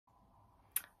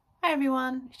Hi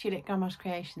everyone, it's Juliet Grandma's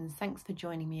Creations. Thanks for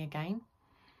joining me again.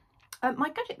 My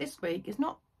gadget this week is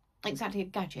not exactly a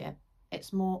gadget,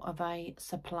 it's more of a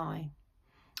supply.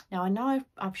 Now I know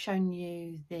I've shown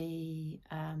you the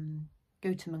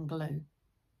Gutermann glue,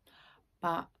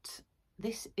 but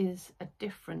this is a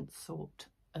different sort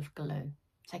of glue.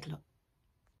 Take a look.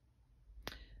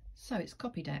 So it's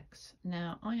Copydex.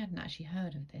 Now I hadn't actually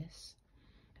heard of this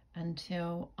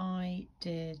until I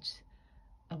did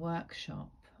a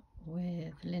workshop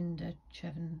with Linda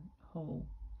Cheven Hall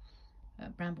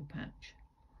at Bramble Patch,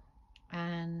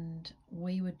 and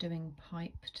we were doing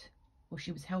piped, or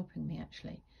she was helping me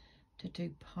actually to do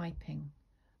piping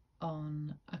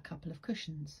on a couple of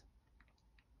cushions,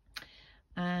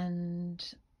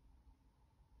 and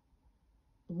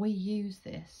we use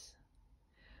this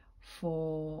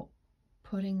for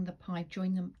putting the pipe,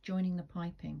 joining the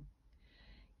piping,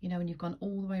 you know, when you've gone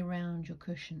all the way around your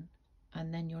cushion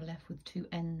and then you're left with two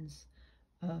ends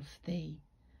of the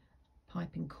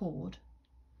piping cord.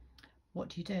 What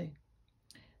do?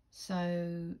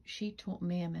 So she taught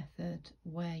me a method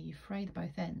where you fray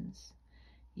both ends,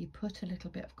 you put a little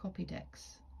bit of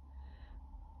Copydex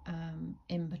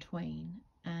in between,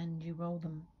 and you roll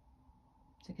them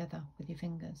together with your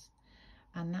fingers,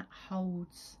 and that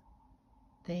holds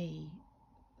the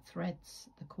threads,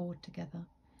 the cord together,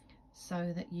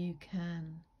 so that you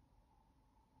can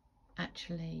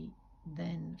actually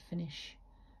then finish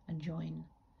and join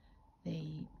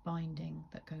the binding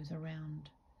that goes around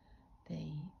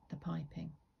the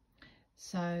piping.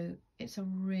 So it's a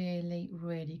really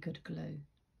good glue.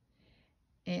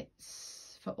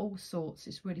 It's for all sorts,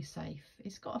 it's really safe.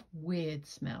 It's got a weird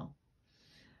smell,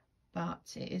 but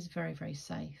it is very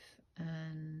safe,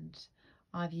 and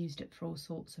I've used it for all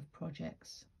sorts of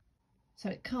projects. So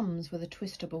it comes with a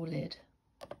twistable lid,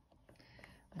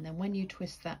 and then when you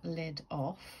twist that lid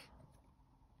off,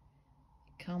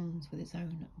 it comes with its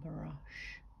own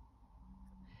brush.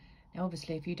 Now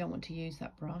obviously if you don't want to use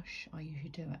that brush, I usually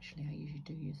do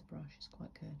use a brush, it's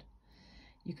quite good.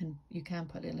 You can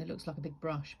put a little, it looks like a big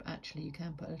brush, but actually you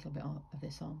can put a little bit of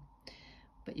this on.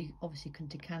 But you obviously can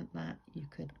decant that, you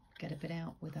could get a bit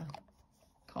out with a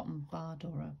cotton bud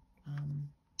or a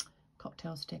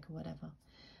cocktail stick or whatever.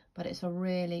 But it's a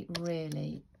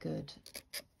really good,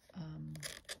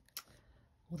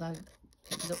 although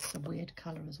it looks a weird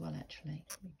colour as well actually.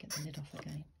 Let me get the lid off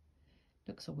again.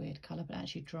 Looks a weird colour, but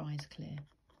actually dries clear.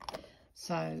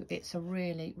 So it's a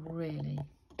really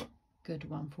good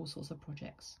one for all sorts of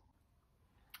projects.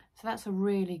 So that's a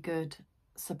really good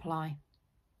supply.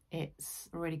 It's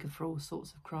really good for all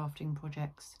sorts of crafting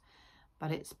projects,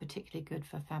 but it's particularly good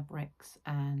for fabrics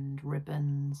and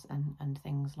ribbons and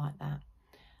things like that.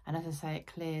 And as I say, it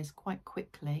clears quite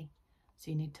quickly,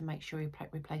 so you need to make sure you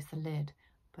replace the lid,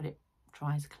 but it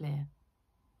dries clear.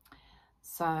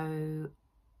 So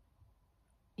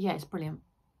yeah, it's brilliant.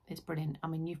 It's brilliant. I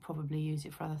mean, you've probably used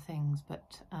it for other things,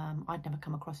 but I'd never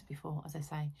come across it before, as I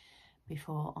say,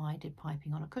 before I did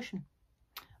piping on a cushion.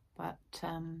 But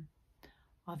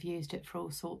I've used it for all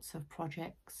sorts of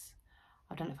projects.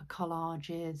 I've done it for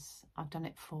collages. I've done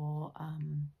it for,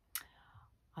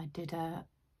 I did a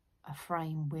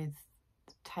frame with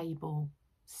table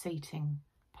seating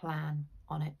plan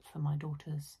on it for my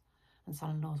daughter's and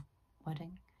son-in-law's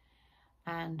wedding.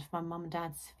 And for my mum and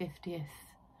dad's 50th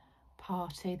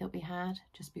party that we had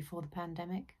just before the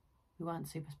pandemic. We weren't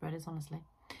super spreaders, honestly.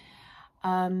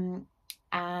 And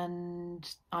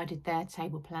I did their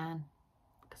table plan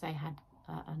because they had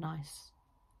a nice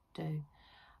do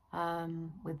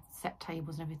with set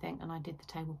tables and everything, and I did the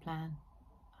table plan,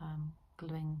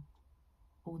 gluing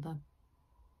all the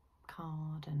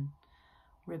card and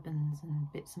ribbons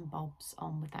and bits and bobs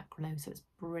on with that glue. So it's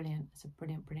brilliant. It's a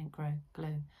brilliant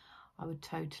glue. I would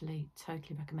totally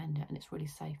recommend it, and it's really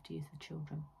safe to use with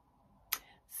children.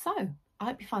 So I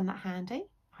hope you find that handy.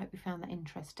 I hope you found that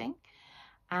interesting,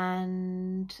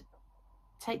 and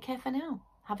take care for now.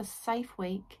 Have a safe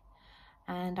week,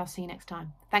 and I'll see you next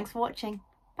time. Thanks for watching.